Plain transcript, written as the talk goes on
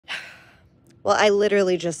Well, I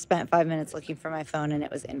literally just spent 5 minutes looking for my phone and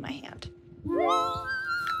it was in my hand.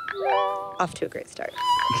 Off to a great start.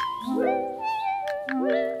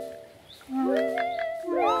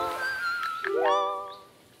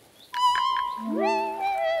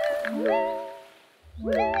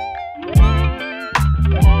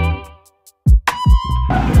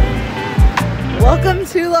 Welcome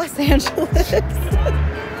to Los Angeles.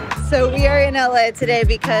 So we are in LA today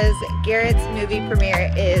because Garrett's movie premiere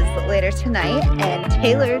is later tonight and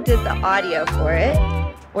Taylor did the audio for it.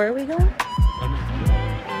 Where are we going?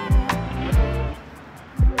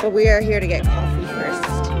 But we are here to get coffee first.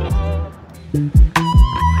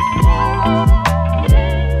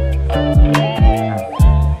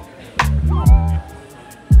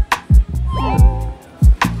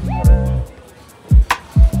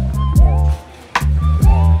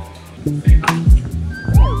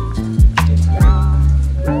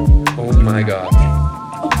 Oh my god.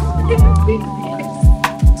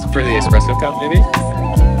 It's for the espresso cup, maybe?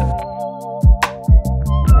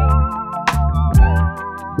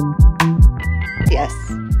 Yes.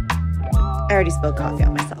 I already spilled coffee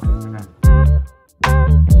on myself.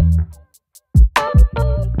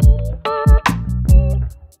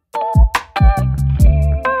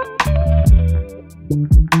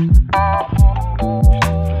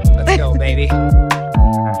 Let's go, baby.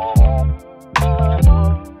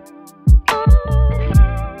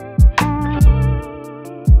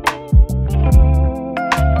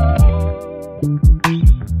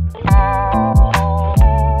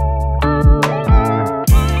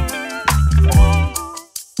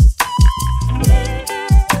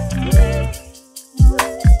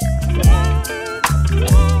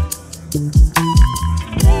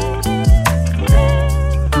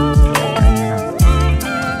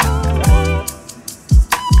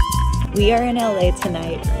 We are in LA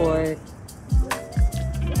tonight for...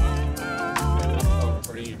 Oh,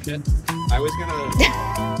 recording your shit? I was gonna...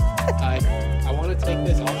 I want to take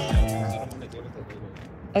this off now because I don't want to deal with it later.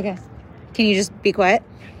 Okay. Can you just be quiet?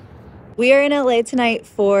 We are in LA tonight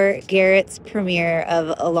for Garrett's premiere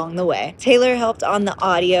of Along the Way. Taylor helped on the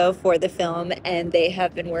audio for the film and they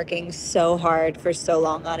have been working so hard for so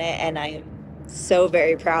long on it and I am so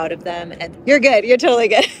very proud of them. And you're good. You're totally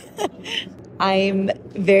good. I'm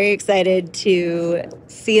very excited to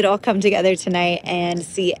see it all come together tonight and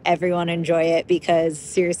see everyone enjoy it because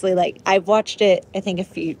seriously, like I've watched it, I think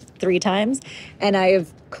 3 times and I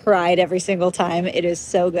have cried every single time. It is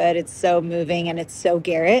so good. It's so moving and it's so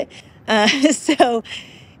Garrett. So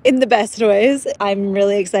in the best ways, I'm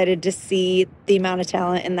really excited to see the amount of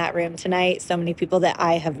talent in that room tonight. So many people that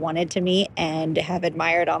I have wanted to meet and have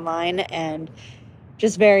admired online and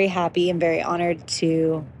just very happy and very honored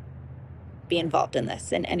to be involved in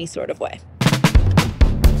this in any sort of way.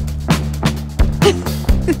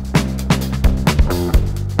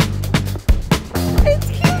 It's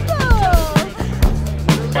cute though.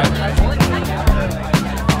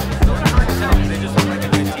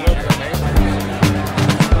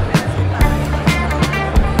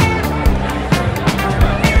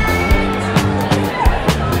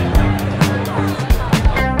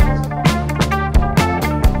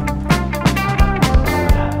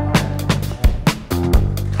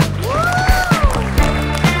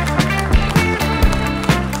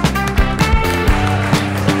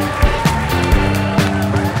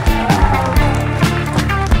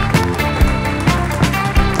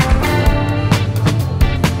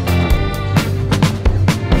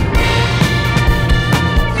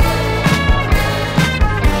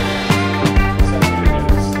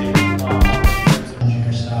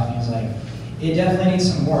 It definitely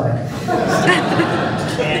needs some work.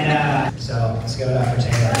 And so let's give it up for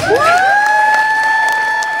Taylor.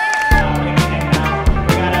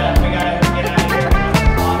 We gotta get out of here.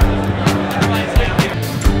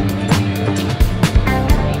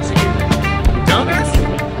 Donuts?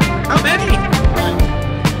 How many?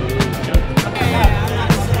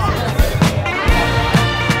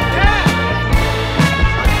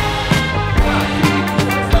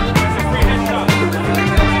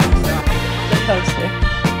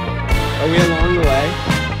 Are we along the way?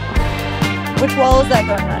 Which wall is that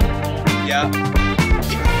going on? Yeah.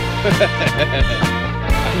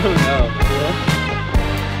 I don't know.